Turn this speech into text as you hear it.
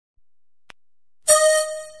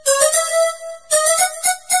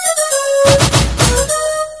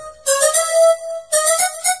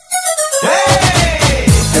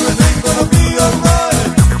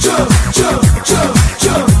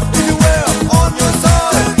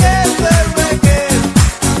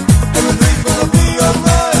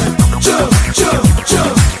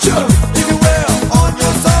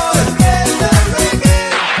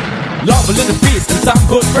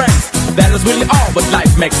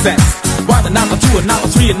makes sense. One, another, two, another,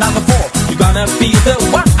 three, another, four. You're gonna be the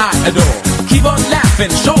one I adore. Keep on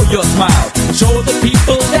laughing, show your smile. Show the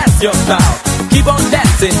people that's your style. Keep on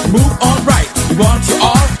dancing, move on right. We want you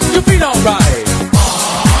all to feel alright.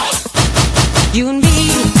 You and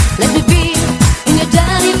me, let me be in your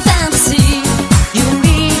dirty